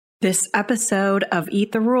This episode of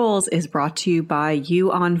Eat the Rules is brought to you by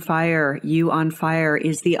You on Fire. You on Fire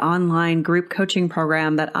is the online group coaching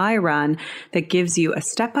program that I run that gives you a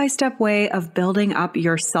step-by-step way of building up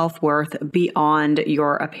your self-worth beyond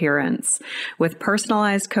your appearance. With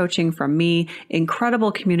personalized coaching from me,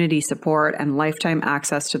 incredible community support, and lifetime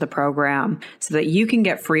access to the program so that you can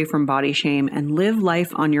get free from body shame and live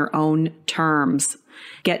life on your own terms.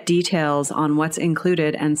 Get details on what's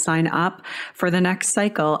included and sign up for the next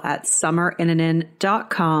cycle at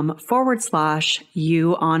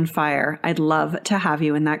summerinnanen.com/you on fire. I'd love to have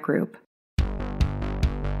you in that group.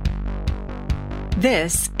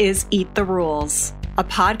 This is Eat the Rules, a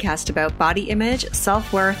podcast about body image,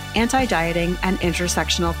 self-worth, anti-dieting, and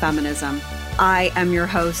intersectional feminism. I am your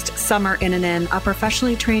host, Summer Innanen, a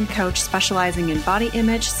professionally trained coach specializing in body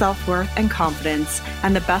image, self-worth, and confidence,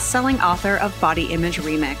 and the best-selling author of Body Image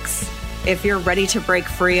Remix. If you're ready to break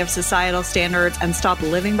free of societal standards and stop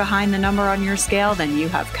living behind the number on your scale, then you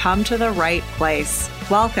have come to the right place.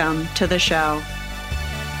 Welcome to the show.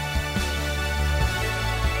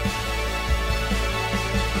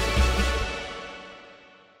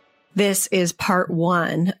 This is part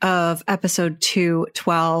 1 of episode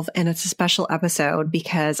 212, and it's a special episode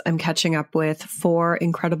because I'm catching up with 4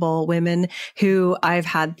 incredible women who I've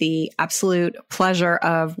had the absolute pleasure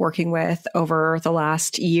of working with over the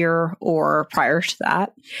last year or prior to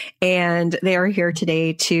that. And they are here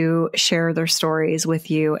today to share their stories with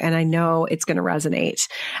you, and I know it's going to resonate.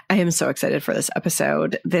 I am so excited for this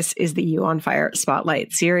episode. This is the You on Fire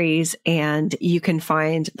Spotlight series, and you can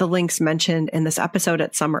find the links mentioned in this episode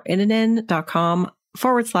at summerinnanen.com/212.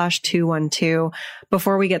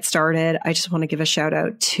 Before we get started, I just want to give a shout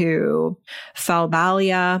out to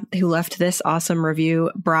Falbalia, who left this awesome review.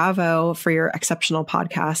 Bravo for your exceptional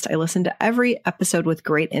podcast. I listened to every episode with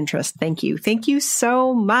great interest. Thank you. Thank you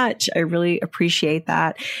so much. I really appreciate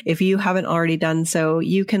that. If you haven't already done so,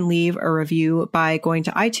 you can leave a review by going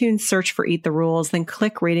to iTunes, search for Eat the Rules, then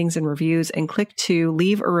click ratings and reviews and click to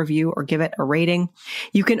leave a review or give it a rating.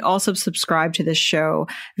 You can also subscribe to this show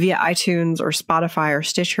via iTunes or Spotify or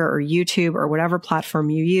Stitcher or YouTube or whatever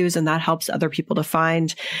platform you use, and that helps other people to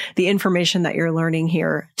find the information that you're learning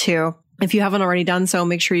here too. If you haven't already done so,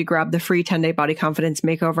 make sure you grab the free 10-day body confidence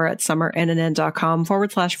makeover at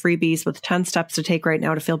summerinnanen.com/freebies with 10 steps to take right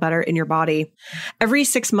now to feel better in your body. Every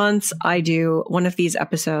 6 months, I do one of these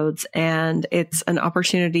episodes, and it's an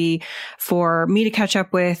opportunity for me to catch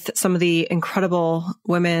up with some of the incredible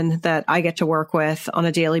women that I get to work with on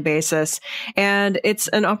a daily basis. And it's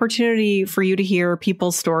an opportunity for you to hear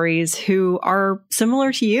people's stories who are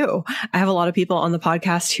similar to you. I have a lot of people on the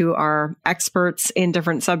podcast who are experts in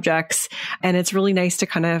different subjects. And it's really nice to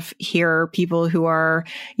kind of hear people who are,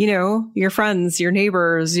 you know, your friends, your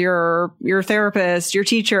neighbors, your therapist, your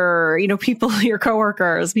teacher, you know, people, your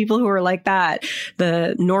coworkers, people who are like that,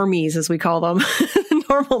 the normies, as we call them,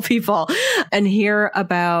 normal people, and hear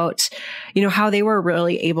about, you know, how they were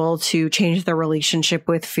really able to change their relationship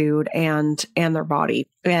with food and their body,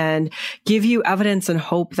 and give you evidence and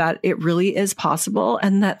hope that it really is possible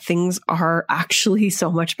and that things are actually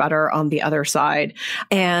so much better on the other side.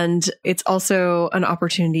 And it's also an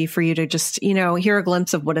opportunity for you to just, you know, hear a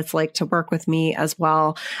glimpse of what it's like to work with me as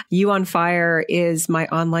well. You on Fire is my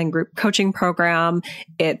online group coaching program.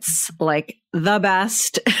 It's like the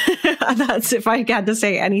best. That's if I had to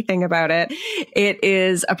say anything about it. It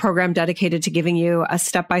is a program dedicated to giving you a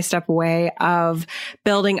step-by-step way of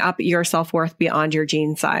building up your self-worth beyond your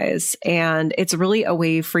gene size. And it's really a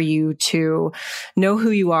way for you to know who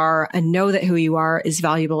you are and know that who you are is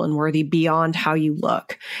valuable and worthy beyond how you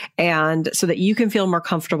look. And so that you can feel more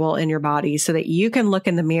comfortable in your body, so that you can look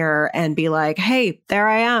in the mirror and be like, hey, there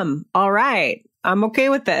I am. All right. I'm okay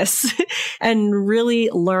with this, and really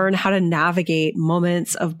learn how to navigate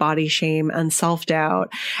moments of body shame and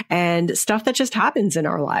self-doubt and stuff that just happens in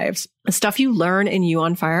our lives. The stuff you learn in You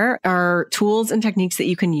on Fire are tools and techniques that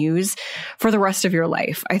you can use for the rest of your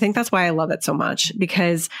life. I think that's why I love it so much,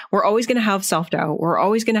 because we're always going to have self-doubt. We're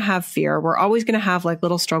always going to have fear. We're always going to have like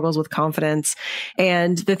little struggles with confidence.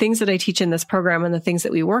 And the things that I teach in this program and the things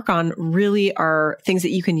that we work on really are things that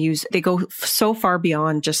you can use. They go so far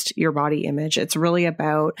beyond just your body image. It's really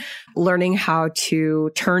about learning how to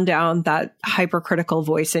turn down that hypercritical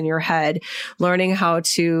voice in your head, learning how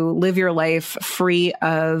to live your life free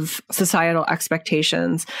of societal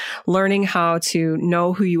expectations, learning how to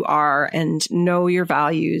know who you are and know your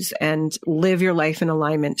values and live your life in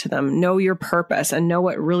alignment to them, know your purpose and know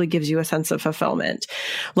what really gives you a sense of fulfillment.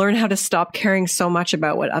 Learn how to stop caring so much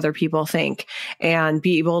about what other people think and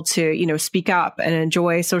be able to, speak up and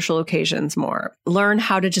enjoy social occasions more. Learn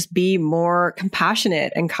how to just be more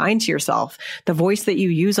compassionate and kind to yourself, the voice that you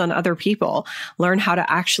use on other people. Learn how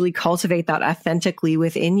to actually cultivate that authentically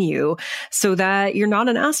within you so that you're not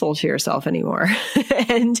an asshole to yourself anymore.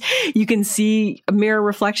 And you can see a mirror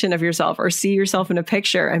reflection of yourself or see yourself in a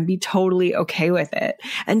picture and be totally okay with it.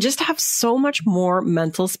 And just have so much more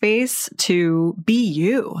mental space to be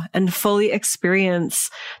you and fully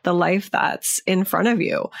experience the life that's in front of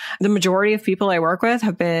you. The majority of people I work with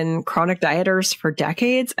have been chronic dieters for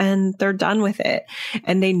decades and they're done with it.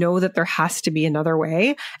 And they know that there has to be another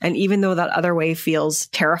way. And even though that other way feels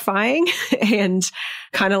terrifying and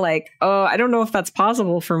kind of like, oh, I don't know if that's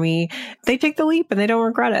possible for me, they take the leap and they don't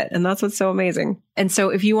regret it. And that's what's so amazing. And so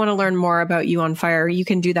if you want to learn more about You on Fire, you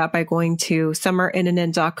can do that by going to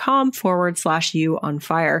summerinnanen.com/You on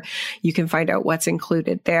Fire. You can find out what's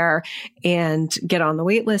included there and get on the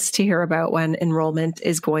wait list to hear about when enrollment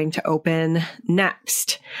is going to open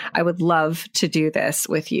next. I would love to do this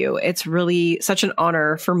with you. It's really such an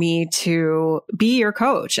honor for me to be your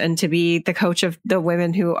coach and to be the coach of the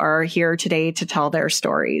women who are here today to tell their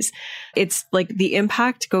stories. It's like the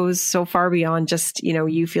impact goes so far beyond just,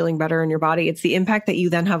 you feeling better in your body. It's the impact that you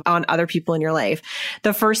then have on other people in your life.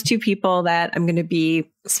 The first two people that I'm going to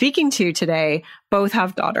be speaking to today both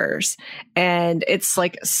have daughters. And it's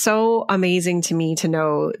like so amazing to me to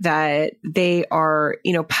know that they are,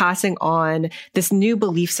 passing on this new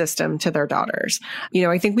belief system to their daughters.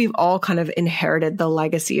 I think we've all kind of inherited the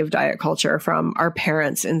legacy of diet culture from our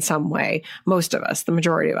parents in some way. Most of us, the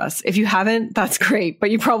majority of us. If you haven't, that's great,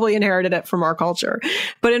 but you probably inherited it from our culture.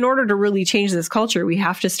 But in order to really change this culture, we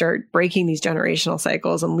have to start breaking these generational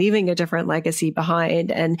cycles and leaving a different legacy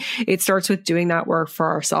behind. And it starts with doing that work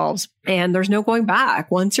for ourselves. And there's no going back.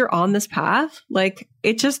 Once you're on this path,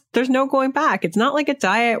 there's no going back. It's not like a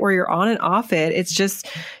diet where you're on and off it. It's just,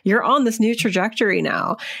 you're on this new trajectory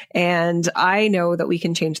now. And I know that we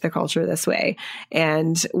can change the culture this way.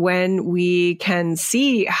 And when we can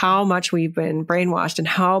see how much we've been brainwashed and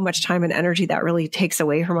how much time and energy that really takes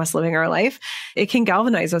away from us living our life, it can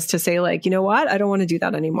galvanize us to say you know what? I don't want to do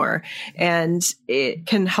that anymore. And it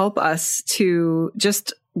can help us to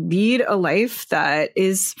just lead a life that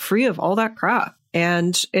is free of all that crap.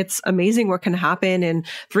 And it's amazing what can happen in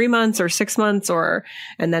 3 months or 6 months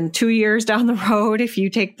and then 2 years down the road if you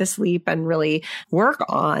take this leap and really work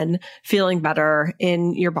on feeling better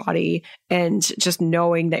in your body and just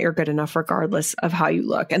knowing that you're good enough regardless of how you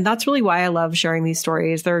look. And that's really why I love sharing these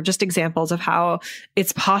stories. They're just examples of how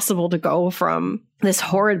it's possible to go from this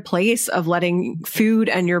horrid place of letting food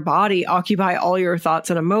and your body occupy all your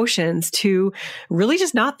thoughts and emotions to really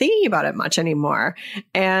just not thinking about it much anymore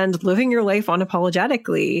and living your life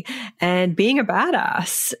unapologetically and being a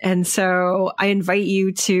badass. And so I invite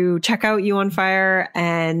you to check out You on Fire.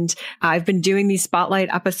 And I've been doing these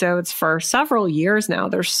spotlight episodes for several years now.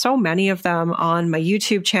 There's so many of them on my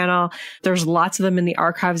YouTube channel. There's lots of them in the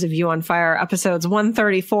archives of You on Fire, episodes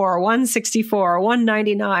 134, 164,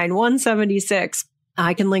 199, 176.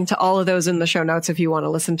 I can link to all of those in the show notes if you want to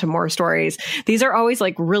listen to more stories. These are always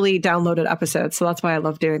really downloaded episodes. So that's why I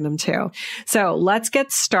love doing them too. So let's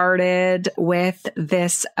get started with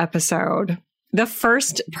this episode. The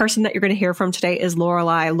first person that you're going to hear from today is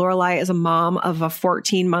Lorelei. Lorelei is a mom of a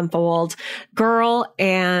 14-month-old girl,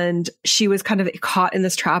 and she was kind of caught in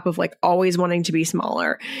this trap of always wanting to be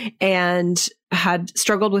smaller and had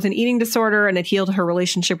struggled with an eating disorder and had healed her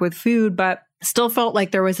relationship with food, but still felt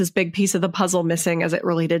like there was this big piece of the puzzle missing as it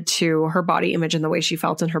related to her body image and the way she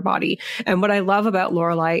felt in her body. And what I love about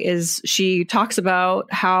Lorelei is she talks about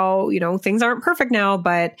how, things aren't perfect now,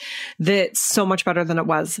 but that's so much better than it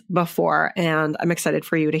was before. And I'm excited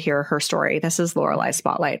for you to hear her story. This is Lorelei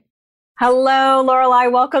Spotlight. Hello, Lorelei.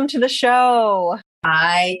 Welcome to the show.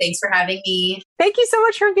 Hi, thanks for having me. Thank you so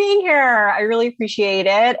much for being here. I really appreciate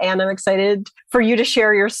it. And I'm excited for you to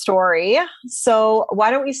share your story. So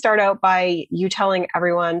why don't we start out by you telling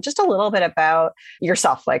everyone just a little bit about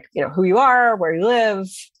yourself, who you are, where you live,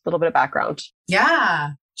 a little bit of background. Yeah.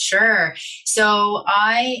 Sure. So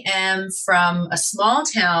I am from a small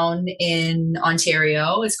town in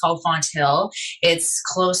Ontario. It's called Fonthill. It's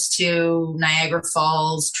close to Niagara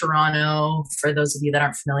Falls, Toronto, for those of you that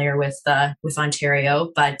aren't familiar with Ontario.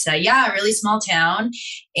 But a really small town.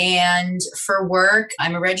 And for work,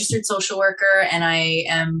 I'm a registered social worker, and I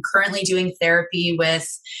am currently doing therapy with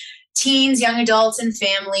teens, young adults, and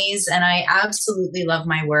families. And I absolutely love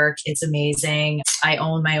my work. It's amazing. I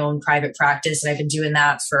own my own private practice, and I've been doing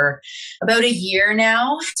that for about a year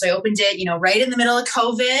now. So I opened it, right in the middle of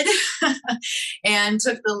COVID and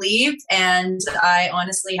took the leap. And I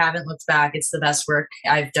honestly haven't looked back. It's the best work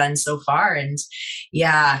I've done so far. And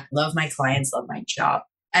yeah, love my clients, love my job.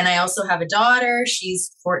 And I also have a daughter.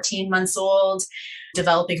 She's 14 months old,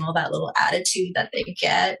 developing all that little attitude that they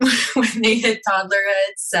get when they hit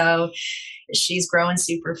toddlerhood. So she's growing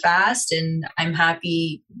super fast, and I'm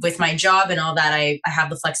happy with my job and all that. I have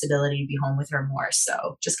the flexibility to be home with her more.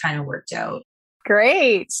 So just kind of worked out.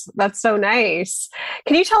 Great. That's so nice.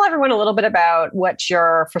 Can you tell everyone a little bit about what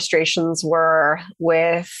your frustrations were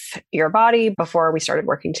with your body before we started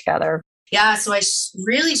working together? Yeah, so I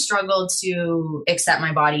really struggled to accept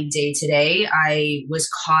my body day to day. I was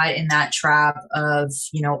caught in that trap of,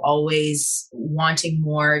 always wanting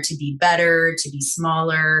more, to be better, to be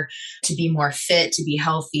smaller, to be more fit, to be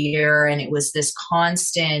healthier. And it was this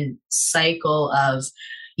constant cycle of,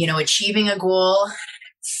 achieving a goal,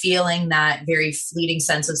 feeling that very fleeting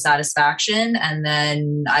sense of satisfaction. And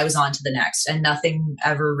then I was on to the next, and nothing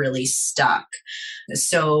ever really stuck.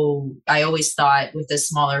 So I always thought with a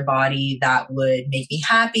smaller body that would make me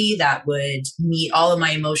happy, that would meet all of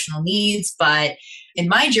my emotional needs. But in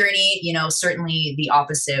my journey, certainly the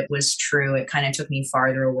opposite was true. It kind of took me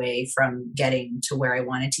farther away from getting to where I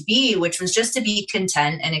wanted to be, which was just to be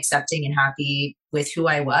content and accepting and happy with who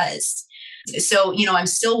I was. So, I'm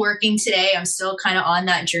still working today. I'm still kind of on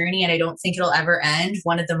that journey, and I don't think it'll ever end.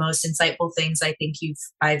 One of the most insightful things I think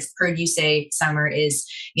I've heard you say, Summer, is,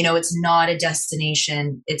 it's not a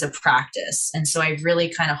destination, it's a practice. And so I've really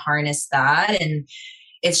kind of harnessed that. And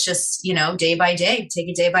it's just, day by day, take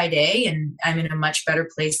it day by day. And I'm in a much better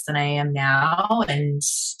place than I am now. And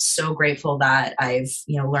so grateful that I've,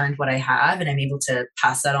 learned what I have, and I'm able to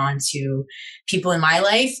pass that on to people in my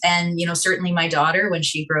life. And, certainly my daughter, when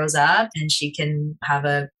she grows up and she can have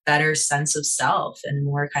a better sense of self and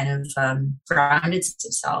more kind of grounded sense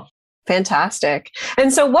of self. Fantastic.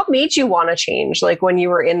 And so what made you want to change? Like when you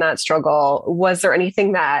were in that struggle, was there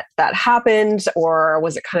anything that happened, or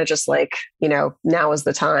was it kind of just like, now is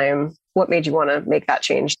the time? What made you want to make that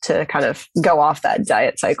change to kind of go off that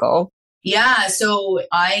diet cycle? Yeah. So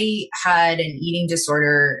I had an eating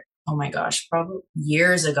disorder, oh my gosh, probably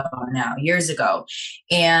years ago.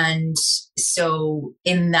 And so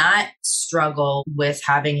in that struggle with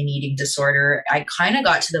having an eating disorder, I kind of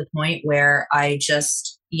got to the point where I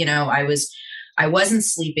just, I wasn't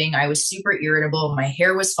sleeping. I was super irritable. My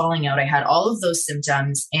hair was falling out. I had all of those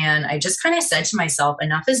symptoms. And I just kind of said to myself,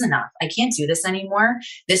 enough is enough. I can't do this anymore.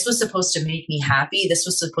 This was supposed to make me happy. This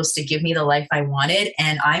was supposed to give me the life I wanted.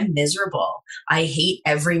 And I'm miserable. I hate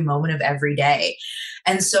every moment of every day.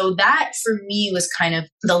 And so that for me was kind of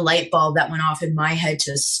the light bulb that went off in my head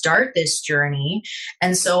to start this journey.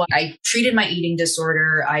 And so I treated my eating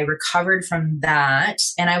disorder. I recovered from that.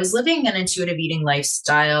 And I was living an intuitive eating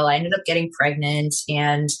lifestyle. I ended up getting pregnant,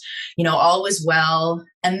 and, all was well.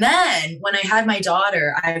 And then when I had my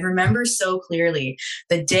daughter, I remember so clearly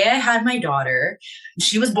the day I had my daughter,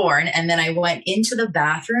 she was born. And then I went into the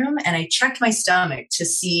bathroom and I checked my stomach to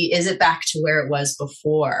see, is it back to where it was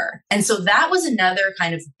before? And so that was another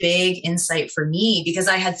kind of big insight for me, because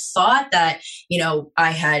I had thought that,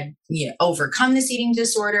 I had overcome this eating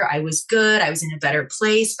disorder. I was good. I was in a better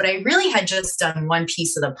place, but I really had just done one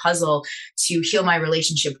piece of the puzzle to heal my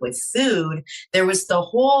relationship with food. There was the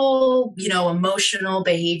whole, emotional,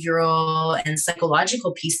 behavioral, and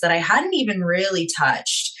psychological piece that I hadn't even really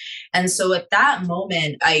touched. And so at that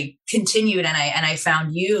moment, I continued and I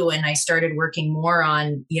found you, and I started working more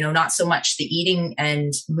on, not so much the eating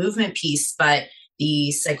and movement piece, but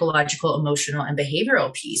the psychological, emotional, and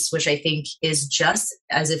behavioral piece, which I think is just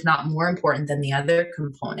as if not more important than the other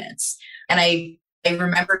components. And I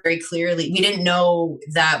remember very clearly, we didn't know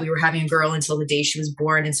that we were having a girl until the day she was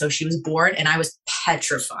born. And so she was born and I was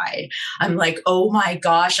petrified. I'm like, oh my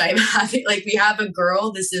gosh, we have a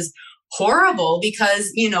girl. This is horrible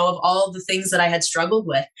because, of all the things that I had struggled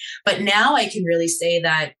with. But now I can really say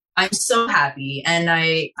that I'm so happy, and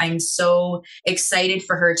I'm so excited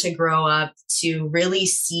for her to grow up, to really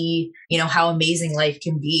see, how amazing life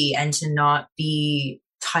can be, and to not be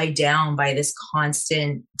tied down by this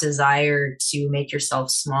constant desire to make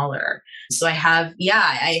yourself smaller. So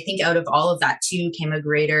I think out of all of that too came a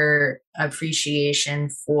greater appreciation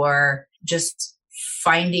for just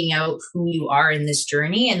finding out who you are in this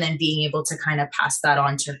journey, and then being able to kind of pass that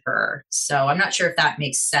on to her. So I'm not sure if that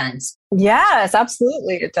makes sense. Yes,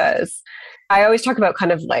 absolutely. It does. I always talk about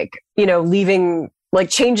kind of like, leaving like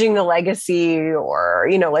changing the legacy or,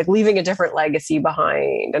 like leaving a different legacy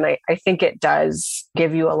behind. And I think it does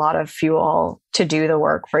give you a lot of fuel to do the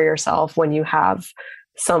work for yourself when you have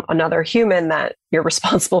another human that you're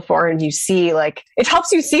responsible for, and you see, like, it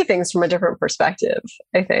helps you see things from a different perspective,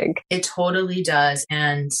 I think. It totally does.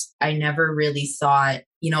 And I never really thought,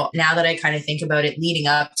 now that I kind of think about it leading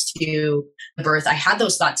up to the birth, I had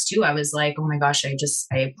those thoughts too. I was like, oh my gosh,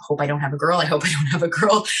 I hope I don't have a girl. I hope I don't have a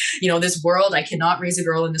girl. This world, I cannot raise a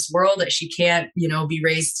girl in this world, that she can't, be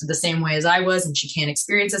raised the same way as I was, and she can't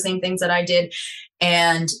experience the same things that I did.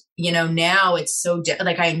 And, now it's so,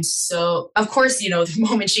 of course, the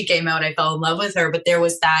moment she came out, I fell in love with her, but there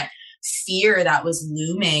was that fear that was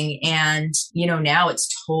looming. And, now it's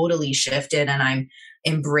totally shifted, and I'm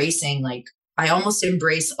embracing, I almost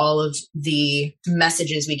embrace all of the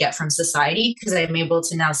messages we get from society, because I'm able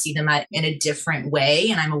to now see them in a different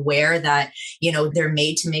way. And I'm aware that, they're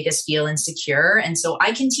made to make us feel insecure. And so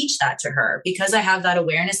I can teach that to her because I have that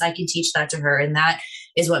awareness. I can teach that to her. And that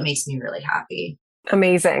is what makes me really happy.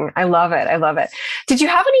 Amazing. I love it. I love it. Did you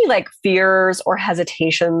have any fears or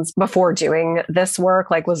hesitations before doing this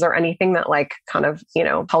work? Was there anything that kind of,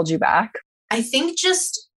 held you back? I think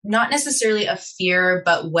just not necessarily a fear,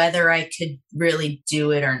 but whether I could really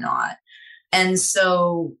do it or not. And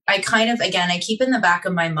so I kind of, again, I keep in the back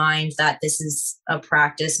of my mind that this is a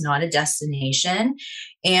practice, not a destination.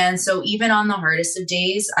 And so even on the hardest of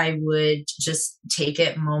days, I would just take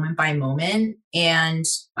it moment by moment. And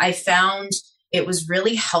I found it was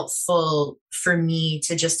really helpful for me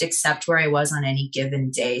to just accept where I was on any given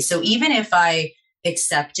day. So even if I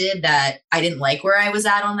accepted that I didn't like where I was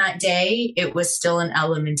at on that day, it was still an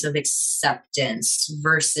element of acceptance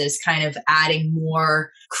versus kind of adding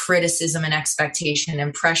more criticism and expectation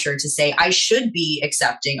and pressure to say I should be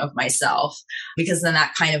accepting of myself, because then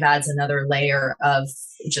that kind of adds another layer of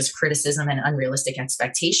just criticism and unrealistic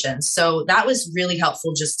expectations. So that was really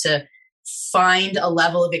helpful, just to find a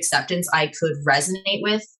level of acceptance I could resonate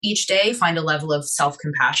with each day, find a level of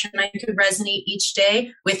self-compassion I could resonate each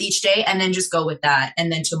day, and then just go with that.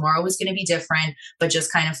 And then tomorrow is going to be different, but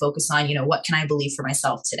just kind of focus on, what can I believe for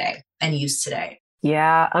myself today and use today?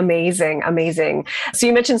 Yeah. Amazing. Amazing. So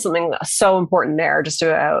you mentioned something so important there, just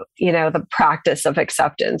about, the practice of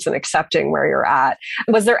acceptance and accepting where you're at.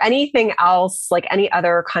 Was there anything else, any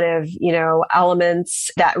other kind of,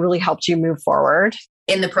 elements that really helped you move forward?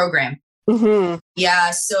 In the program? Mm-hmm.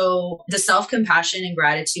 Yeah. So the self-compassion and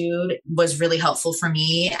gratitude was really helpful for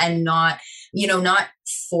me, and not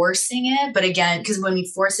forcing it. But again, because when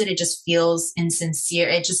we force it, it just feels insincere.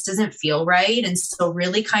 It just doesn't feel right. And so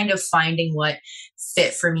really kind of finding what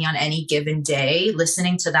fit for me on any given day,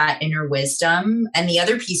 listening to that inner wisdom. And the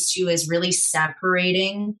other piece too is really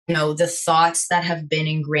separating, the thoughts that have been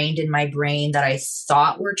ingrained in my brain that I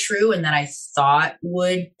thought were true and that I thought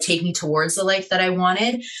would take me towards the life that I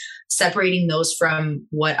wanted, separating those from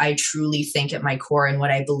what I truly think at my core and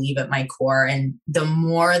what I believe at my core. And the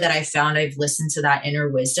more that I found I've listened to that inner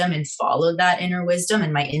wisdom and followed that inner wisdom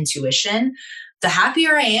and my intuition, the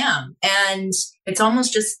happier I am. And it's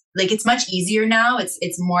almost just it's much easier now.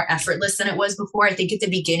 It's more effortless than it was before. I think at the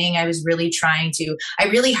beginning, I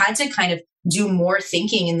really had to kind of do more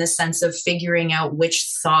thinking, in the sense of figuring out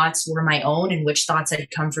which thoughts were my own and which thoughts had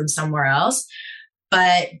come from somewhere else.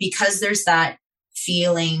 But because there's that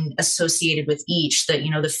feeling associated with each, that,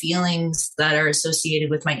 the feelings that are associated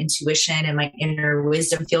with my intuition and my inner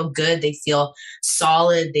wisdom feel good. They feel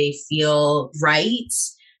solid. They feel right.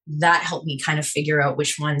 That helped me kind of figure out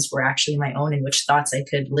which ones were actually my own and which thoughts I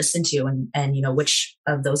could listen to, and which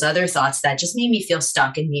of those other thoughts that just made me feel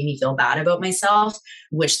stuck and made me feel bad about myself,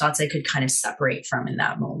 which thoughts I could kind of separate from in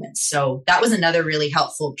that moment. So that was another really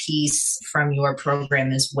helpful piece from your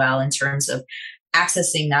program as well, in terms of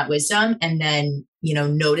accessing that wisdom and then,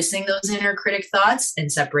 noticing those inner critic thoughts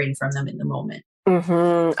and separating from them in the moment.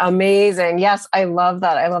 Mm-hmm. Amazing. Yes, I love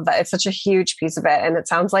that. I love that. It's such a huge piece of it. And it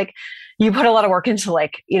sounds like you put a lot of work into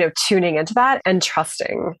tuning into that and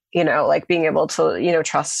trusting, being able to,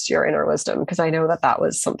 trust your inner wisdom. Because I know that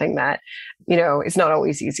was something that, is not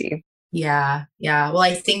always easy. Yeah. Yeah. Well,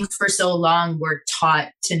 I think for so long, we're taught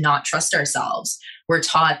to not trust ourselves. We're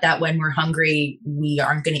taught that when we're hungry, we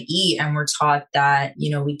aren't going to eat. And we're taught that,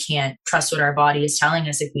 we can't trust what our body is telling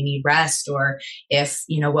us if we need rest, or if,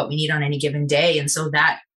 what we need on any given day. And so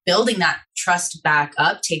that building that trust back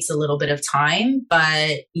up takes a little bit of time,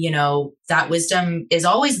 but, that wisdom is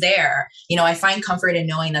always there. I find comfort in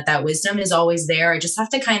knowing that wisdom is always there. I just have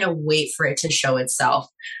to kind of wait for it to show itself.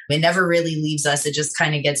 It never really leaves us. It just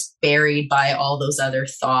kind of gets buried by all those other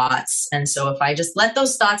thoughts. And so if I just let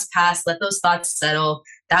those thoughts pass, let those thoughts settle,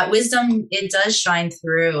 that wisdom, it does shine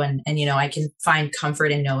through. And, I can find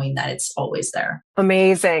comfort in knowing that it's always there.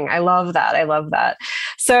 Amazing. I love that. I love that.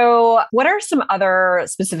 So what are some other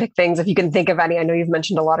specific things, if you can think of any? I know you've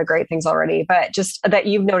mentioned a lot of great things already, but just that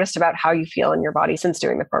you've noticed about how you feel in your body since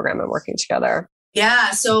doing the program and working together.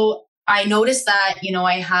 Yeah. So I noticed that,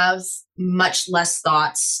 I have much less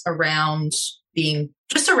thoughts around being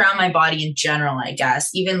just around my body in general, I guess,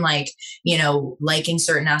 even liking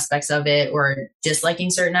certain aspects of it or disliking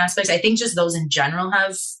certain aspects. I think just those in general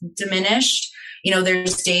have diminished.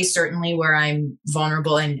 There's days certainly where I'm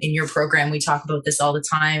vulnerable, and in your program, we talk about this all the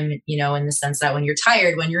time, in the sense that when you're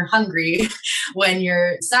tired, when you're hungry, when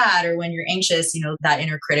you're sad, or when you're anxious, that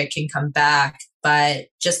inner critic can come back. But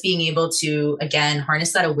just being able to, again,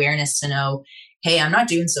 harness that awareness to know, hey, I'm not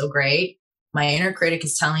doing so great. My inner critic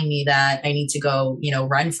is telling me that I need to go,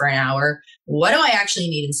 run for an hour. What do I actually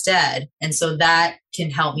need instead? And so that can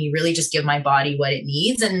help me really just give my body what it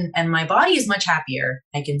needs. And my body is much happier.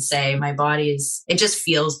 I can say my body it just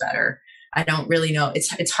feels better. I don't really know.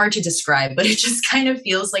 It's hard to describe, but it just kind of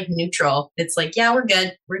feels like neutral. It's like, yeah, we're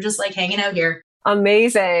good. We're just hanging out here.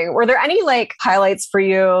 Amazing. Were there any highlights for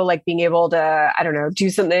you, being able to, I don't know, do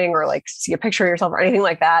something or see a picture of yourself or anything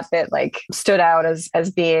like that stood out as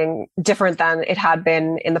being different than it had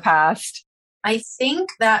been in the past? I think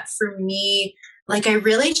that for me, I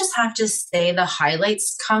really just have to say the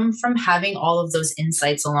highlights come from having all of those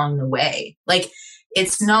insights along the way.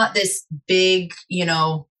 It's not this big,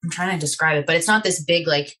 I'm trying to describe it, but it's not this big,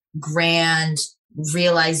 grand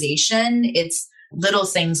realization. It's little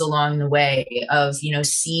things along the way of,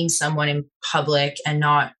 seeing someone in public and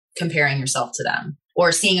not comparing yourself to them,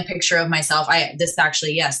 or seeing a picture of myself. This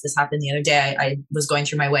happened the other day. I was going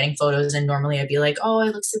through my wedding photos, and normally I'd be like, oh, I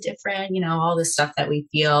look so different, all this stuff that we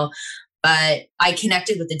feel. But I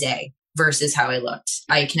connected with the day versus how I looked.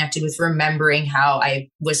 I connected with remembering how I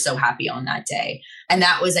was so happy on that day. And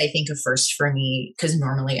that was, I think, a first for me, because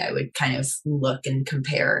normally I would kind of look and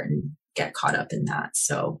compare and get caught up in that.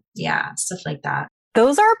 So yeah, stuff like that.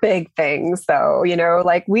 Those are big things though,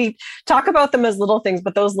 we talk about them as little things,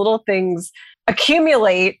 but those little things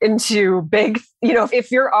accumulate into big,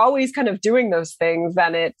 if you're always kind of doing those things,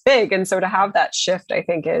 then it's big. And so to have that shift, I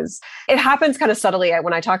think it happens kind of subtly.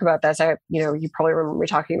 When I talk about this, you probably remember me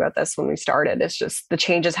talking about this when we started. It's just the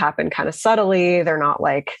changes happen kind of subtly. They're not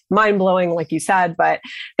mind blowing, like you said, but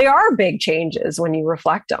they are big changes when you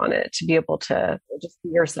reflect on it, to be able to just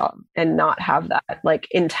be yourself and not have that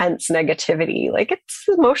intense negativity. It's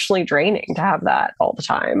emotionally draining to have that all the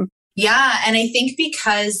time. Yeah. And I think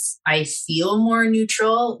because I feel more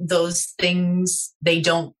neutral, those things, they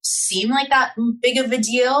don't seem like that big of a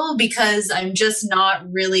deal, because I'm just not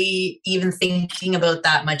really even thinking about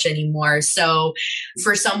that much anymore. So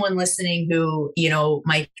for someone listening who,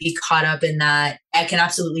 might be caught up in that, I can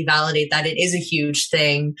absolutely validate that it is a huge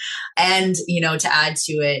thing. And, to add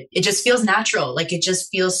to it, it just feels natural. It just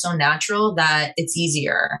feels so natural that it's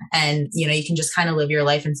easier. And, you can just kind of live your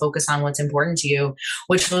life and focus on what's important to you,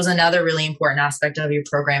 which was another really important aspect of your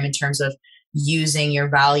program in terms of using your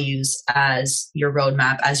values as your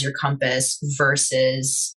roadmap, as your compass,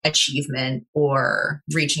 versus achievement or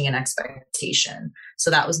reaching an expectation.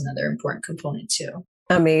 So that was another important component too.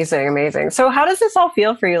 Amazing. Amazing. So how does this all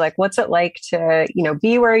feel for you? What's it like to,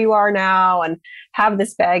 be where you are now and have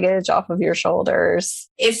this baggage off of your shoulders?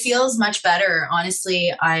 It feels much better.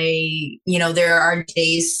 Honestly, there are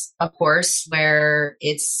days, of course, where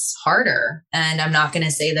it's harder, and I'm not going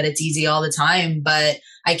to say that it's easy all the time, but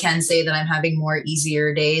I can say that I'm having more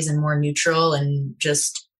easier days and more neutral and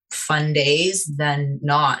just fun days than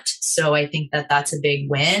not. So I think that that's a big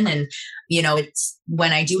win. And, it's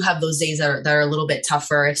when I do have those days that are a little bit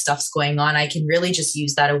tougher, if stuff's going on, I can really just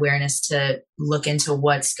use that awareness to look into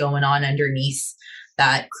what's going on underneath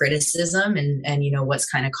that criticism and what's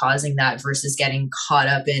kind of causing that, versus getting caught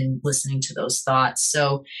up in listening to those thoughts.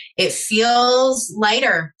 So it feels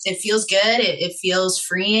lighter. It feels good. It feels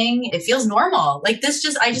freeing. It feels normal. I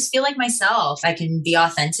just feel like myself. I can be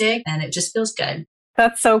authentic, and it just feels good.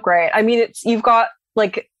 That's so great. I mean, you've got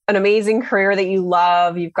an amazing career that you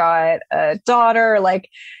love. You've got a daughter.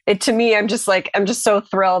 To me, I'm just so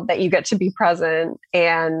thrilled that you get to be present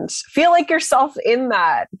and feel like yourself in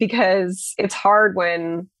that, because it's hard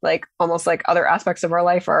when almost other aspects of our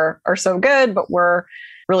life are so good, but we're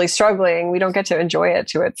really struggling. We don't get to enjoy it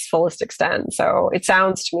to its fullest extent. So it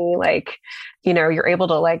sounds to me like, you're able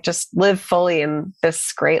to just live fully in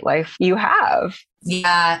this great life you have.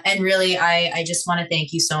 Yeah. And really, I just want to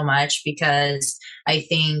thank you so much because I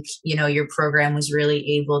think, your program was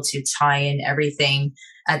really able to tie in everything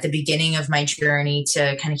at the beginning of my journey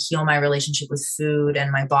to kind of heal my relationship with food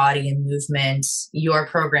and my body and movement. Your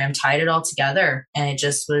program tied it all together and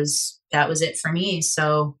that was it for me.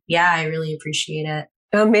 So yeah, I really appreciate it.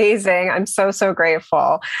 Amazing. I'm so, so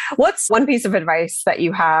grateful. What's one piece of advice that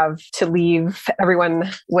you have to leave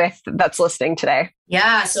everyone with that's listening today?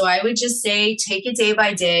 Yeah, so I would just say take it day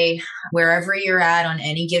by day. Wherever you're at on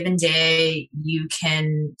any given day, you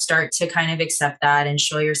can start to kind of accept that and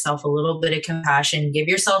show yourself a little bit of compassion. Give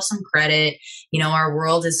yourself some credit. Our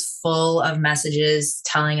world is full of messages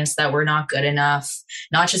telling us that we're not good enough,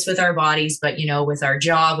 not just with our bodies, but, with our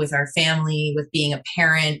job, with our family, with being a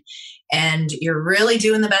parent. And you're really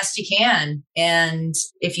doing the best you can. And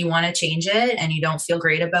if you want to change it and you don't feel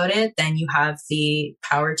great about it, then you have the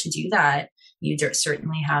power to do that. You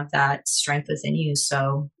certainly have that strength within you.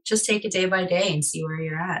 So just take it day by day and see where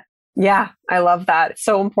you're at. Yeah, I love that. It's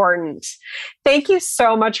so important. Thank you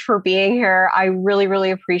so much for being here. I really,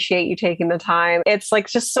 really appreciate you taking the time. It's like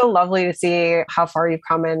just so lovely to see how far you've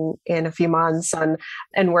come in a few months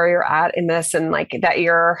and where you're at in this, and like that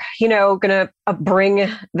you're, going to bring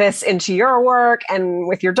this into your work and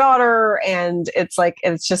with your daughter. And it's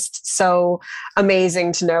just so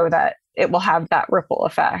amazing to know that it will have that ripple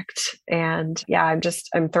effect. And yeah,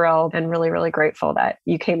 I'm thrilled and really, really grateful that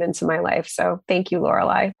you came into my life. So thank you,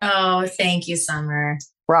 Lorelei. Oh, thank you, Summer.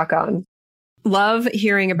 Rock on. Love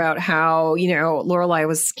hearing about how, Lorelei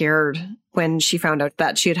was scared when she found out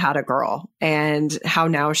that she had had a girl, and how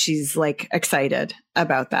now she's like excited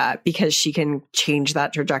about that because she can change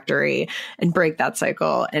that trajectory and break that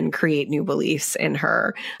cycle and create new beliefs in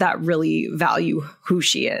her that really value who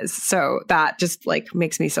she is. So that just like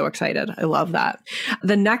makes me so excited. I love that.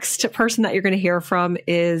 The next person that you're going to hear from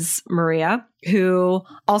is Maria, who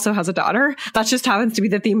also has a daughter. That just happens to be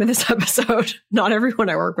the theme of this episode. Not everyone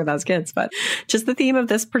I work with has kids, but just the theme of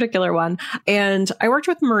this particular one. And I worked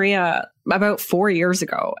with Maria about 4 years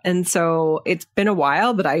ago. And so it's been a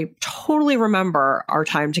while, but I totally remember our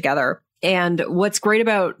time together. And what's great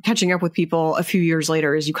about catching up with people a few years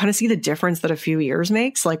later is you kind of see the difference that a few years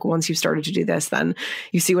makes. Like once you've started to do this, then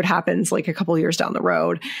you see what happens like a couple of years down the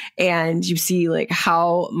road, and you see like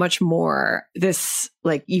how much more this,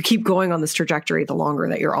 like you keep going on this trajectory the longer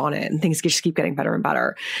that you're on it, and things just keep getting better and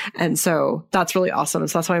better. And so that's really awesome.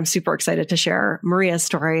 So that's why I'm super excited to share Maria's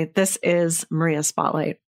story. This is Maria's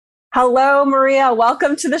Spotlight. Hello, Maria.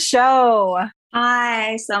 Welcome to the show.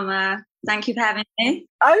 Hi, Summer. Thank you for having me.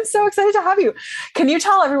 I'm so excited to have you. Can you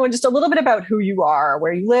tell everyone just a little bit about who you are,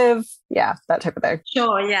 where you live? Yeah, that type of thing.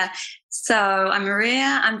 Sure, yeah. So I'm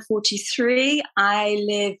Maria. I'm 43. I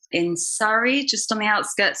live in Surrey, just on the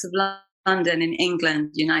outskirts of London in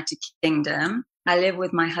England, United Kingdom. I live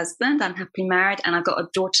with my husband. I'm happily married, and I've got a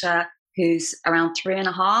daughter who's around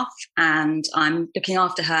 3.5, and I'm looking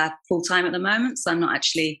after her full time at the moment. So I'm not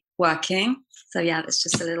actually working. So yeah, that's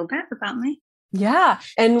just a little bit about me. Yeah.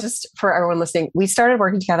 And just for everyone listening, we started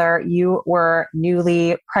working together. You were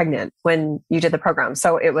newly pregnant when you did the program.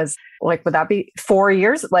 So it was like, would that be 4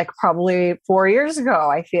 years? Like probably 4 years ago,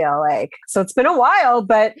 I feel like. So it's been a while,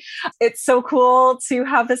 but it's so cool to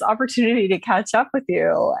have this opportunity to catch up with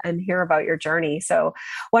you and hear about your journey. So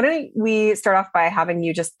why don't we start off by having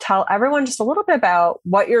you just tell everyone just a little bit about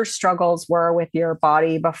what your struggles were with your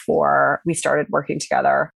body before we started working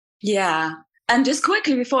together? Yeah. And just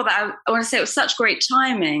quickly before that, I want to say it was such great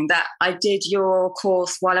timing that I did your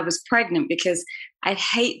course while I was pregnant, because I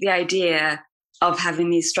hate the idea of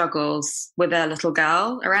having these struggles with a little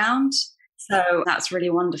girl around. So that's really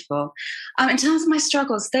wonderful. In terms of my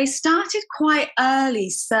struggles, they started quite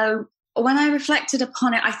early. So when I reflected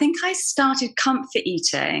upon it, I think I started comfort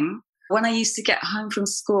eating when I used to get home from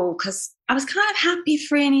school, because I was kind of happy,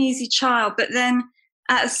 free and easy child. But then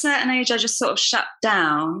at a certain age, I just sort of shut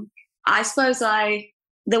down. I suppose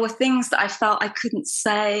there were things that I felt I couldn't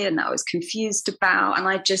say and that I was confused about. And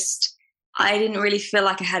I didn't really feel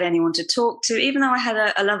like I had anyone to talk to, even though I had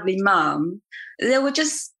a lovely mum. There were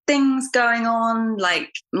just things going on, like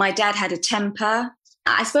my dad had a temper.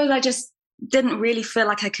 I suppose I just didn't really feel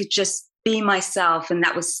like I could just be myself, and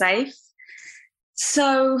that was safe.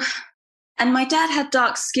 So, and my dad had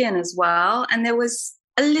dark skin as well. And there was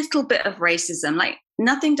a little bit of racism, like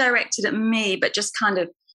nothing directed at me, but just kind of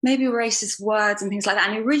maybe racist words and things like that.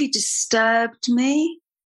 And it really disturbed me.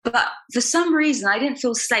 But for some reason, I didn't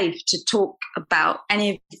feel safe to talk about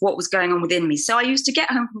any of what was going on within me. So I used to get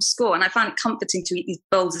home from school and I found it comforting to eat these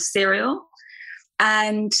bowls of cereal.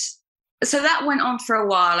 And so that went on for a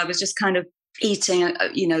while. I was just kind of eating,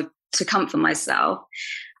 to comfort myself.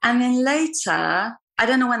 And then later, I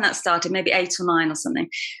don't know when that started, maybe 8 or 9 or something.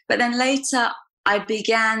 But then later, I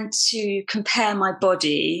began to compare my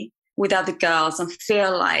body with other girls and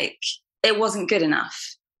feel like it wasn't good enough.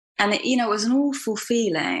 And it was an awful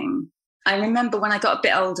feeling. I remember when I got a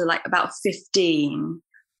bit older, like about 15,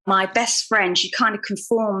 my best friend, she kind of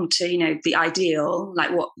conformed to, the ideal,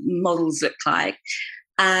 like what models look like.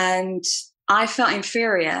 And I felt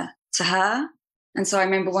inferior to her. And so I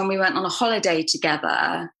remember when we went on a holiday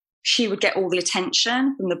together, she would get all the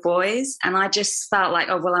attention from the boys. And I just felt like,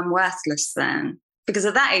 oh, well, I'm worthless then. Because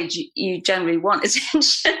at that age, you generally want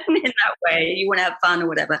attention in that way. You want to have fun or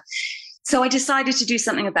whatever. So I decided to do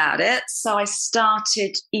something about it. So I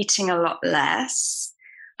started eating a lot less.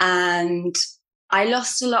 And I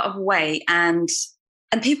lost a lot of weight. And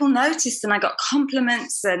people noticed, and I got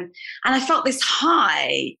compliments. And I felt this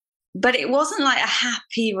high. But it wasn't like a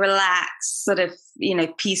happy, relaxed, sort of,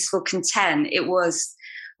 peaceful content. It was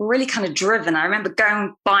really kind of driven. I remember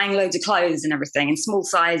buying loads of clothes and everything in small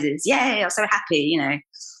sizes. Yay, I was so happy,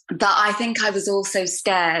 But I think I was also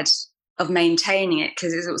scared of maintaining it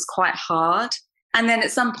because it was quite hard. And then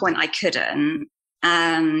at some point I couldn't.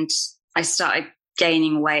 And I started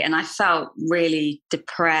gaining weight and I felt really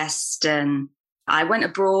depressed. And I went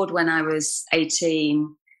abroad when I was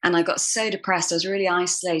 18 and I got so depressed. I was really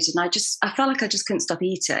isolated. And I felt like I just couldn't stop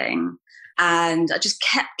eating. And I just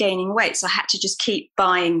kept gaining weight. So I had to just keep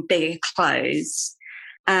buying bigger clothes.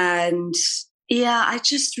 And I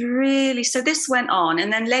just really, so this went on.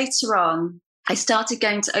 And then later on, I started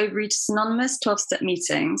going to Overeaters Anonymous 12-step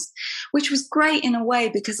meetings, which was great in a way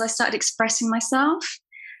because I started expressing myself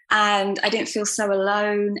and I didn't feel so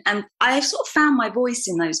alone. And I sort of found my voice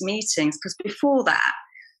in those meetings because before that,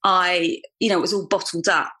 it was all bottled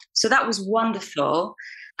up. So that was wonderful.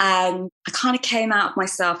 And I kind of came out of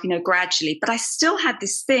myself, gradually, but I still had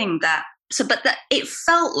this thing that it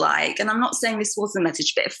felt like, and I'm not saying this was the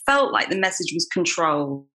message, but it felt like the message was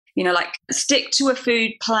control, like stick to a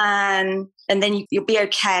food plan and then you'll be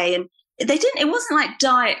okay. And it wasn't like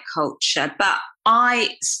diet culture, but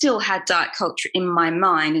I still had diet culture in my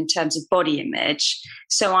mind in terms of body image.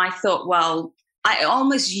 So I thought, well, I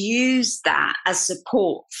almost used that as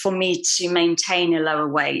support for me to maintain a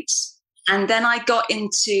lower weight. And then I got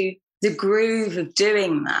into the groove of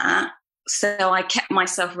doing that. So I kept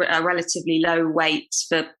myself at a relatively low weight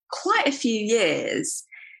for quite a few years.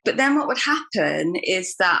 But then what would happen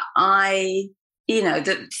is that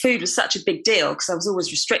the food was such a big deal because I was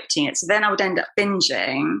always restricting it. So then I would end up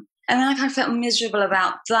binging. And then I kind of felt miserable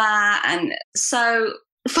about that. And so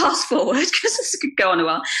fast forward, because this could go on a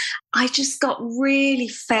while, I just got really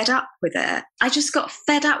fed up with it. I just got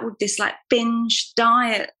fed up with this like binge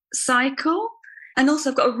diet cycle. And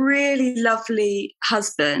also I've got a really lovely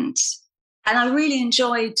husband and I really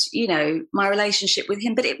enjoyed, my relationship with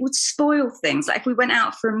him, but it would spoil things. Like if we went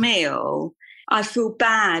out for a meal, I feel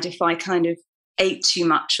bad if I kind of ate too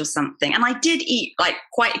much or something. And I did eat like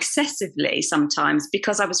quite excessively sometimes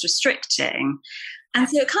because I was restricting. And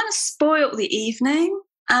so it kind of spoiled the evening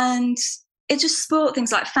and it just spoiled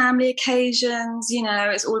things like family occasions,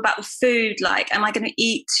 it's all about the food. Like, am I going to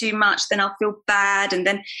eat too much? Then I'll feel bad. And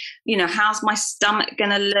then, how's my stomach going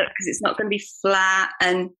to look? Because it's not going to be flat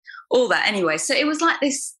and all that. Anyway, so it was like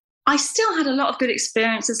this, I still had a lot of good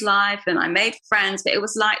experiences live and I made friends, but it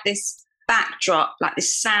was like this backdrop, like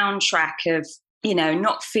this soundtrack of,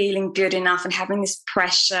 not feeling good enough and having this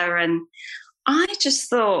pressure. And I just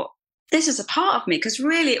thought, this is a part of me because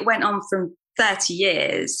really it went on from 30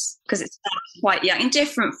 years because it's quite young in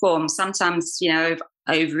different forms, sometimes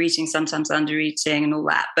overeating, sometimes undereating and all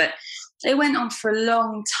that, but it went on for a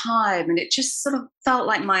long time and it just sort of felt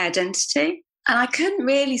like my identity and I couldn't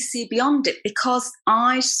really see beyond it because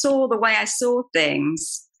I saw the way I saw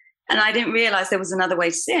things and I didn't realize there was another way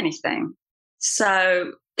to see anything.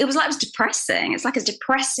 So it was depressing. It's like a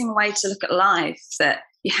depressing way to look at life, that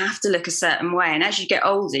you have to look a certain way, and as you get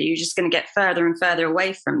older you're just going to get further and further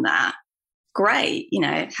away from that. Great,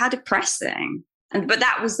 how depressing. But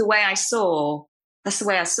that was the way that's the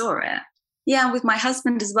way I saw it. Yeah, with my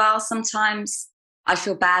husband as well, sometimes I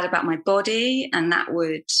feel bad about my body and that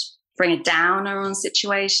would bring a downer on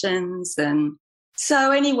situations. And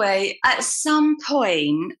so anyway, at some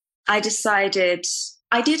point I decided,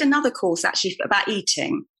 I did another course actually about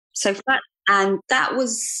eating. And that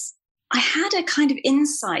was, I had a kind of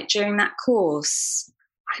insight during that course.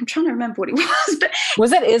 I'm trying to remember what it was. But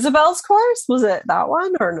was it Isabel's course? Was it that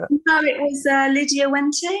one or no? No, it was Lydia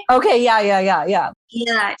Wente. Okay, yeah.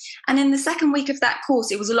 Yeah. And in the second week of that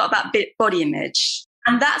course, it was a lot about body image.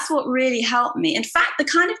 And that's what really helped me. In fact, the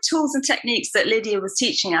kind of tools and techniques that Lydia was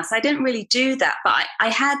teaching us, I didn't really do that. But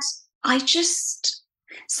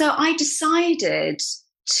So I decided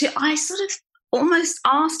I sort of almost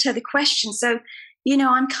asked her the question. So,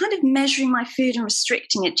 I'm kind of measuring my food and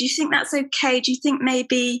restricting it. Do you think that's okay? Do you think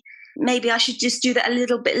maybe I should just do that a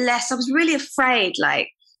little bit less? I was really afraid, like,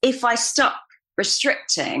 if I stop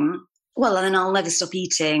restricting, well, then I'll never stop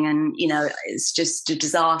eating and, it's just a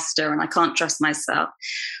disaster and I can't trust myself.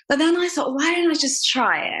 But then I thought, why don't I just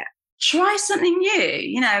try it? Try something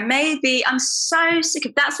new. Maybe I'm so sick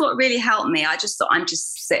of, that's what really helped me. I just thought, I'm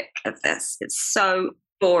just sick of this. It's so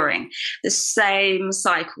boring. The same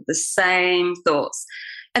cycle, the same thoughts.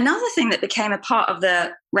 Another thing that became a part of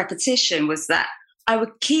the repetition was that I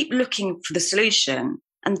would keep looking for the solution.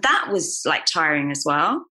 And that was like tiring as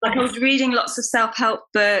well. Like I was reading lots of self-help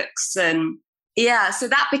books and so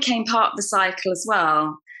that became part of the cycle as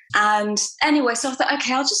well. And anyway, so I thought,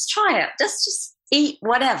 okay, I'll just try it. Just eat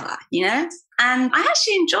whatever, And I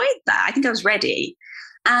actually enjoyed that. I think I was ready.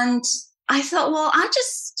 And I thought, well,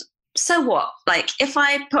 so what? Like if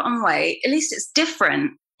I put on weight, at least it's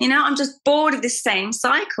different. I'm just bored of the same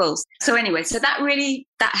cycles. So anyway, so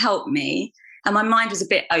that helped me. And my mind was a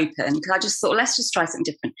bit open because I just thought, let's just try something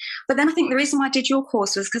different. But then I think the reason why I did your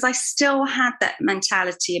course was because I still had that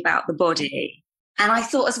mentality about the body. And I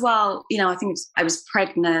thought as well, I think I was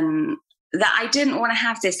pregnant, that I didn't want to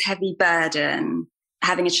have this heavy burden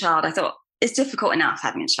having a child. I thought it's difficult enough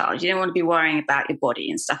having a child. You don't want to be worrying about your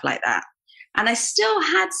body and stuff like that. And I still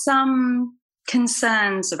had some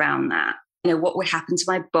concerns around that, what would happen to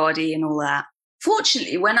my body and all that.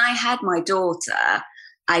 Fortunately, when I had my daughter,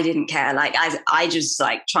 I didn't care. Like I just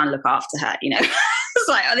like trying to look after her, It's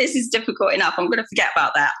like, oh, this is difficult enough. I'm going to forget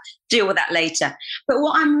about that, deal with that later. But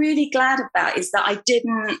what I'm really glad about is that I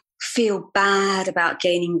didn't feel bad about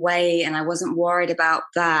gaining weight and I wasn't worried about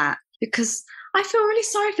that, because I feel really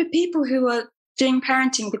sorry for people who are doing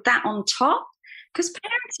parenting with that on top, because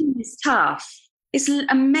parenting is tough. It's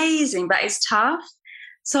amazing, but it's tough.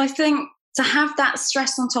 So I think to have that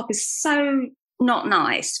stress on top is so not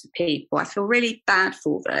nice for people. I feel really bad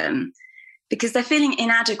for them because they're feeling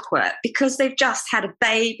inadequate because they've just had a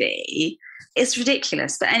baby. It's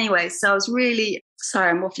ridiculous. But anyway, so I was really sorry,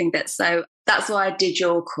 I'm waffling a bit. So that's why I did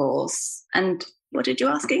your course. And what did you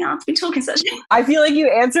ask again? I've been talking such. I feel like you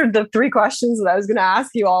answered the 3 questions that I was going to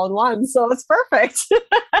ask you all in one. So it's perfect.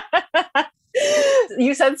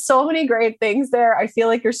 You said so many great things there. I feel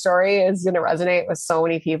like your story is going to resonate with so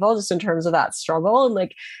many people just in terms of that struggle. And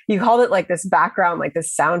like you called it like this background, like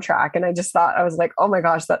this soundtrack. And I just thought, I was like, oh my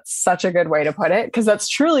gosh, that's such a good way to put it, because that's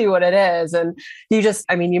truly what it is. And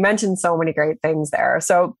you mentioned so many great things there.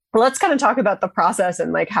 So let's kind of talk about the process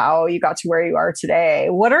and like how you got to where you are today.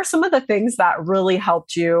 What are some of the things that really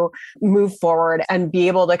helped you move forward and be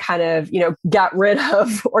able to kind of, get rid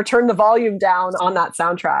of or turn the volume down on that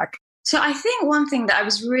soundtrack? So I think one thing that I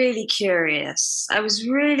was really curious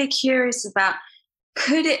about,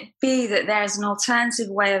 could it be that there's an alternative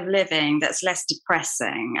way of living that's less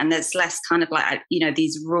depressing and that's less kind of like,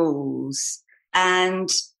 these rules? And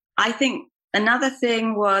I think another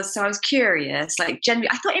thing was, so I was curious, like generally,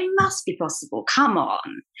 I thought it must be possible. Come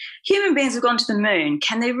on. Human beings have gone to the moon.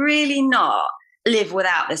 Can they really not live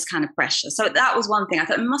without this kind of pressure? So that was one thing. I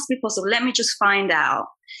thought it must be possible. Let me just find out.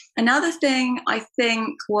 Another thing I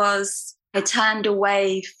think was I turned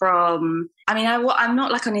away from, I'm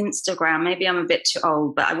not like on Instagram. Maybe I'm a bit too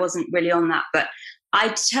old, but I wasn't really on that. But I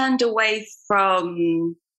turned away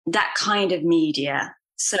from that kind of media.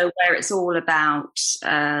 So where it's all about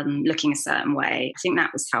looking a certain way. I think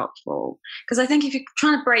that was helpful. Because I think if you're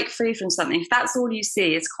trying to break free from something, if that's all you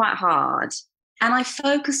see, it's quite hard. And I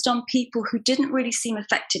focused on people who didn't really seem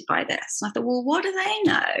affected by this. And I thought, well, what do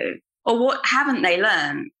they know? Or what haven't they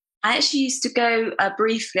learned? I actually used to go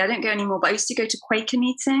briefly, I don't go anymore, but I used to go to Quaker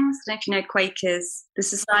meetings. I don't know if you know Quakers, the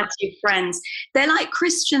Society of Friends. They're like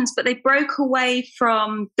Christians, but they broke away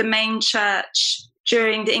from the main church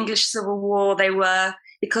during the English Civil War.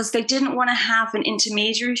 Because they didn't want to have an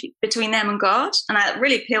intermediary between them and God. And that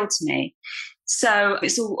really appealed to me. So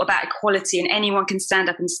it's all about equality and anyone can stand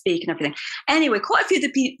up and speak and everything. Anyway, quite a few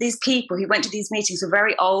of these people who went to these meetings were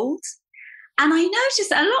very old. And I noticed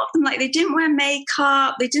that a lot of them, like, they didn't wear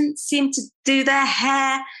makeup. They didn't seem to do their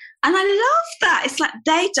hair. And I love that. It's like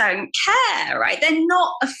they don't care, right? They're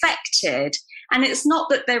not affected. And it's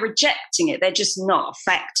not that they're rejecting it. They're just not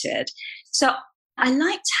affected. So I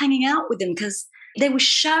liked hanging out with them because they were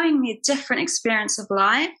showing me a different experience of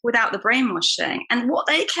life without the brainwashing. And what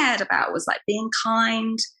they cared about was like being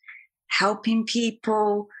kind, helping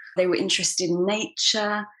people. They were interested in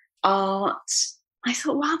nature, art. I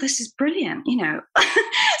thought, wow, this is brilliant,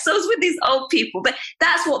 So I was with these old people, but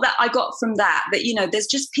that's what I got from that, there's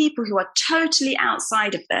just people who are totally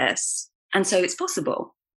outside of this And so it's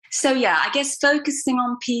possible. So yeah, I guess focusing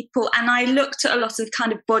on people, and I looked at a lot of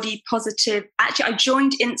kind of body positive. Actually, I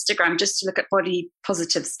joined Instagram just to look at body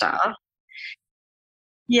positive stuff.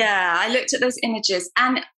 Yeah, I looked at those images,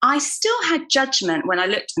 and I still had judgment when I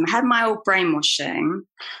looked at them. I had my old brainwashing,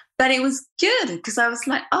 but it was good because I was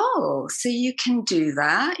like, oh, so you can do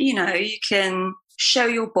that. You know, you can show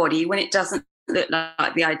your body when it doesn't look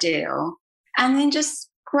like the ideal. And then just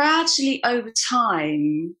gradually over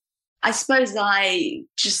time, I suppose I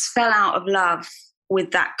just fell out of love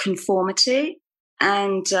with that conformity.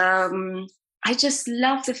 And I just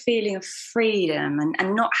love the feeling of freedom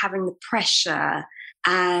and not having the pressure.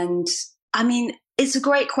 And I mean, it's a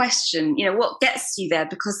great question, you know, what gets you there?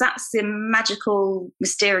 Because that's the magical,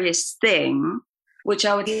 mysterious thing, which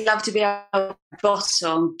I would love to be able to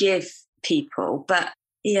bottom give people. But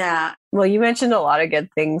yeah. Well, you mentioned a lot of good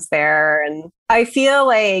things there. And I feel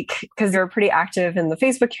like, because you're pretty active in the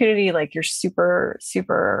Facebook community, like you're super,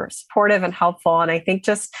 super supportive and helpful. And I think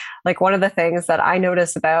just like one of the things that I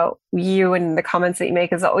notice about you and the comments that you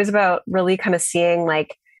make is always about really kind of seeing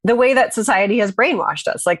like the way that society has brainwashed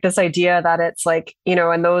us, like this idea that it's like, you know,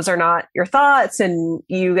 and those are not your thoughts and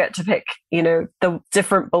you get to pick, you know, the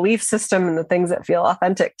different belief system and the things that feel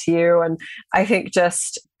authentic to you. And I think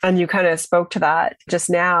just, and you kind of spoke to that just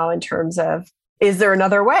now in terms of, is there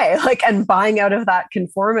another way? Like, and buying out of that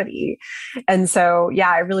conformity. And so, yeah,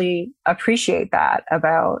 I really appreciate that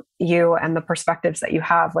about you and the perspectives that you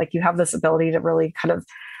have. Like you have this ability to really kind of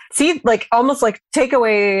see, like almost like take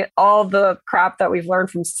away all the crap that we've learned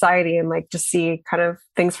from society and like just see kind of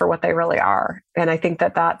things for what they really are. And I think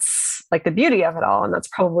that that's like the beauty of it all. And that's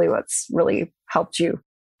probably what's really helped you.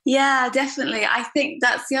 Yeah, definitely. I think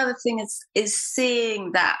that's the other thing is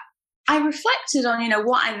seeing that. I reflected on, you know,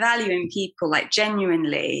 what I value in people, like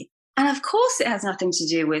genuinely. And of course, it has nothing to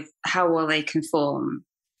do with how well they conform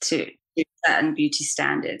to certain beauty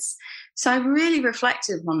standards. So I really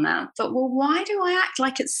reflected on that. Thought, well, why do I act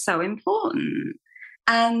like it's so important?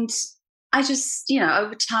 And I just, you know,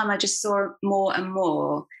 over time, I just saw more and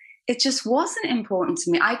more. It just wasn't important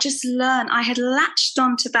to me. I just learned, I had latched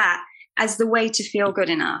onto that as the way to feel good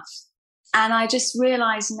enough. And I just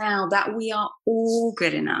realized now that we are all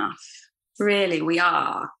good enough. Really, we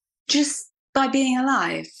are. Just by being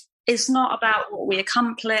alive. It's not about what we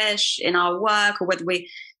accomplish in our work or whether we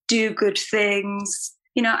do good things.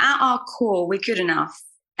 You know, at our core, we're good enough.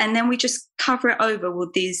 And then we just cover it over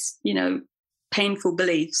with these, you know, painful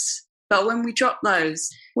beliefs. But when we drop those,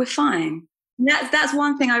 we're fine. And that's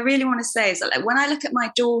one thing I really want to say is that like, when I look at my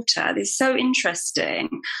daughter, it's so interesting.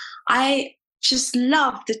 I just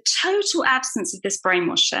love the total absence of this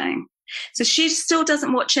brainwashing. So she still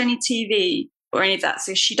doesn't watch any TV or any of that.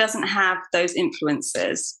 So she doesn't have those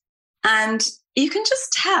influences. And you can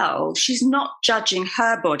just tell she's not judging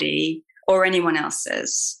her body or anyone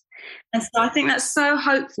else's. And so I think that's so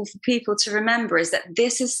hopeful for people to remember is that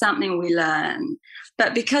this is something we learn.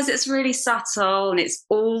 But because it's really subtle and it's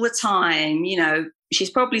all the time, you know,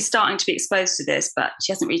 she's probably starting to be exposed to this, but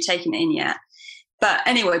she hasn't really taken it in yet. But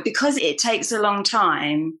anyway, because it takes a long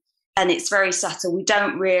time and it's very subtle, we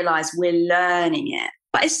don't realize we're learning it.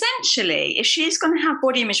 But essentially, if she's going to have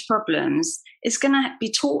body image problems, it's going to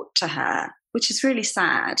be taught to her, which is really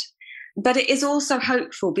sad. But it is also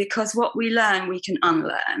hopeful because what we learn, we can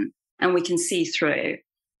unlearn and we can see through.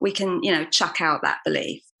 We can, you know, chuck out that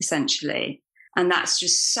belief, essentially. And that's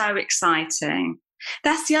just so exciting.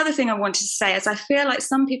 That's the other thing I wanted to say is I feel like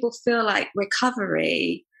some people feel like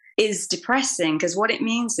recovery is depressing because what it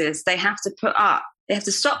means is they have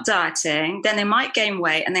to stop dieting, then they might gain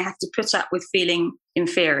weight and they have to put up with feeling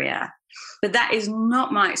inferior. But that is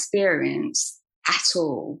not my experience at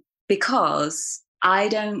all because I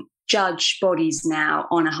don't judge bodies now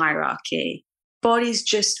on a hierarchy. Bodies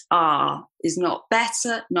just are, is not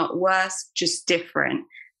better, not worse, just different.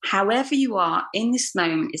 However you are in this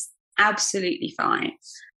moment is absolutely fine.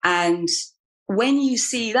 And when you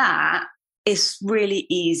see that, it's really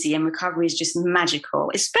easy and recovery is just magical,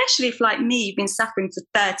 especially if, like me, you've been suffering for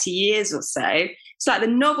 30 years or so. It's like the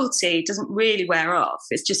novelty doesn't really wear off.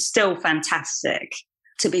 It's just still fantastic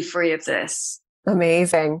to be free of this.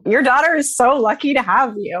 Amazing. Your daughter is so lucky to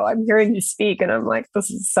have you. I'm hearing you speak and I'm like, this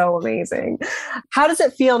is so amazing. How does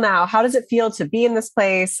it feel now? How does it feel to be in this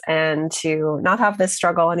place and to not have this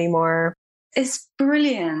struggle anymore? It's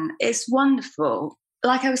brilliant. It's wonderful.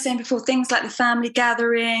 Like I was saying before, things like the family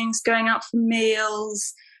gatherings, going out for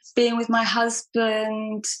meals, being with my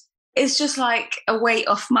husband, it's just like a weight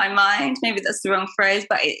off my mind. Maybe that's the wrong phrase,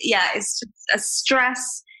 but it's just a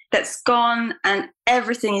stress that's gone and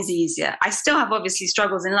everything is easier. I still have obviously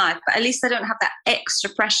struggles in life, but at least I don't have that extra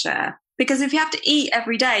pressure Because if you have to eat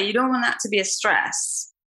every day, you don't want that to be a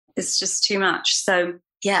stress. It's just too much. So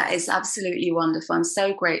yeah, it's absolutely wonderful. I'm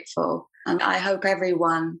so grateful. And I hope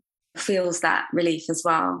everyone feels that relief as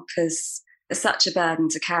well, because it's such a burden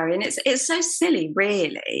to carry. And it's so silly,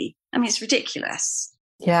 really. I mean, it's ridiculous.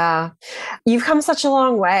 Yeah. You've come such a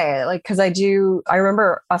long way. Like, cause I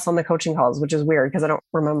remember us on the coaching calls, which is weird because I don't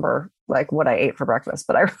remember like what I ate for breakfast,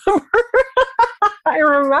 but I remember, I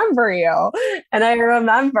remember you. And I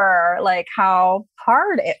remember like how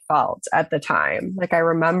hard it felt at the time. Like I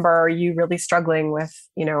remember you really struggling with,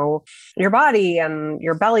 you know, your body and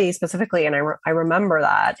your belly specifically. And I remember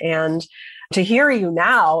that. And to hear you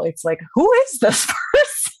now, it's like, who is this person?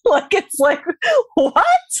 Like, it's like, what?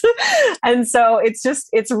 And so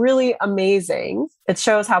it's really amazing. It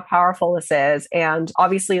shows how powerful this is. And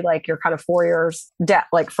obviously, like, you're kind of 4 years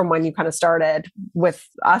like from when you kind of started with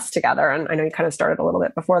us together. And I know you kind of started a little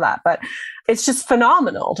bit before that, but it's just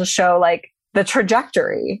phenomenal to show like the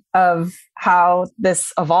trajectory of how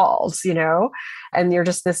this evolves, you know, and you're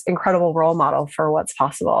just this incredible role model for what's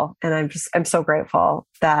possible. And I'm so grateful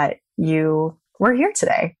that you were here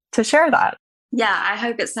today to share that. Yeah, I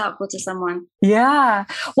hope it's helpful to someone. Yeah.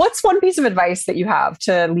 What's one piece of advice that you have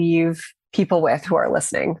to leave people with who are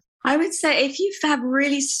listening? I would say if you have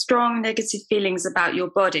really strong negative feelings about your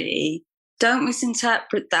body, don't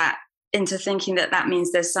misinterpret that into thinking that that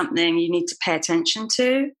means there's something you need to pay attention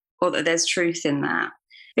to or that there's truth in that.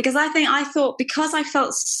 Because I thought because I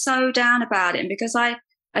felt so down about it and because I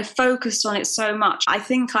focused on it so much, I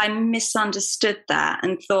think I misunderstood that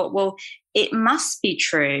and thought, well, it must be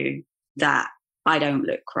true that I don't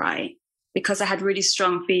look right because I had really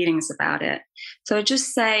strong feelings about it. So I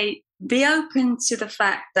just say, be open to the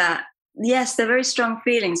fact that, yes, they're very strong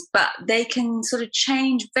feelings, but they can sort of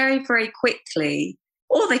change very, very quickly,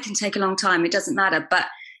 or they can take a long time. It doesn't matter. But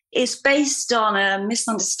it's based on a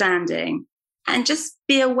misunderstanding. And just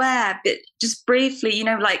be aware, but just briefly, you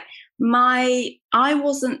know, like I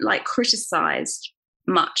wasn't like criticized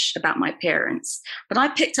much about my appearance, but I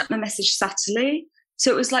picked up the message subtly.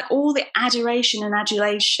 So it was like all the adoration and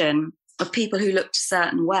adulation of people who looked a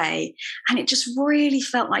certain way. And it just really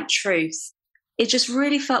felt like truth. It just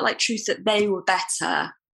really felt like truth that they were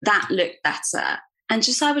better, that looked better. And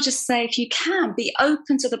I would just say, if you can, be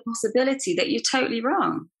open to the possibility that you're totally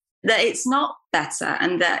wrong, that it's not better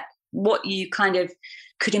and that what you kind of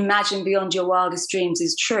could imagine beyond your wildest dreams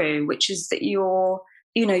is true, which is that your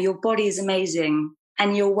body is amazing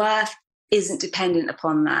and your worth isn't dependent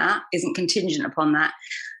upon that, isn't contingent upon that.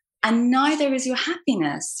 And neither is your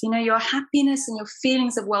happiness. You know, your happiness and your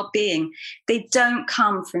feelings of well-being, they don't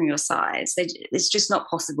come from your size. It's just not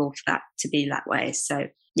possible for that to be that way. So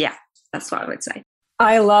yeah, that's what I would say.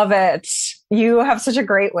 I love it. You have such a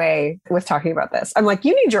great way with talking about this. I'm like,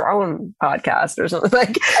 you need your own podcast or something.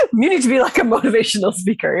 Like, you need to be like a motivational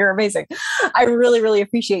speaker. You're amazing. I really, really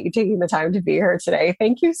appreciate you taking the time to be here today.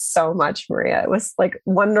 Thank you so much, Maria. It was like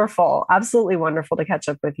wonderful, absolutely wonderful to catch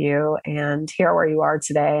up with you and hear where you are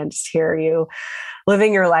today and just hear you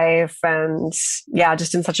living your life and yeah,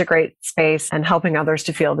 just in such a great space and helping others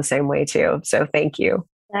to feel the same way too. So thank you.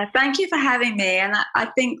 Thank you for having me. And I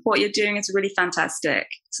think what you're doing is really fantastic,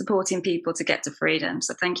 supporting people to get to freedom.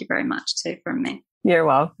 So thank you very much too from me. You're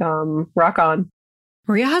welcome. Rock on.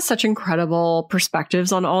 Maria has such incredible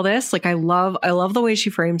perspectives on all this. Like, I love the way she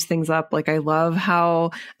frames things up. Like, I love how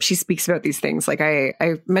she speaks about these things. Like, I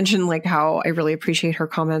mentioned like how I really appreciate her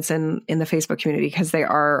comments in the Facebook community because they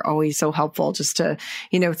are always so helpful just to,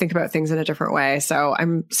 you know, think about things in a different way. So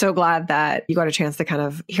I'm so glad that you got a chance to kind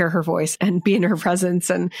of hear her voice and be in her presence.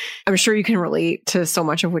 And I'm sure you can relate to so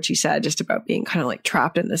much of what she said just about being kind of like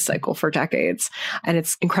trapped in this cycle for decades. And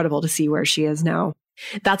it's incredible to see where she is now.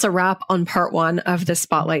 That's a wrap on part 1 of the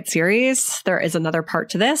Spotlight series. There is another part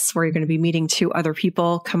to this where you're going to be meeting 2 other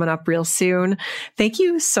people coming up real soon. Thank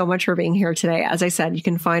you so much for being here today. As I said, you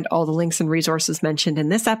can find all the links and resources mentioned in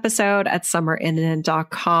this episode at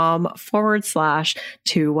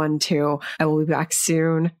summerinnanen.com/212. I will be back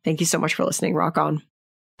soon. Thank you so much for listening. Rock on.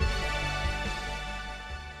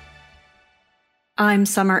 I'm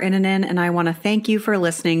Summer Innanen, and I want to thank you for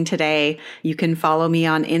listening today. You can follow me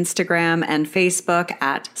on Instagram and Facebook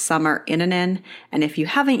at Summer Innanen. And if you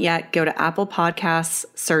haven't yet, go to Apple Podcasts,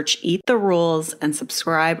 search Eat the Rules, and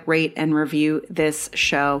subscribe, rate, and review this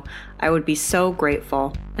show. I would be so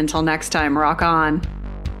grateful. Until next time, rock on.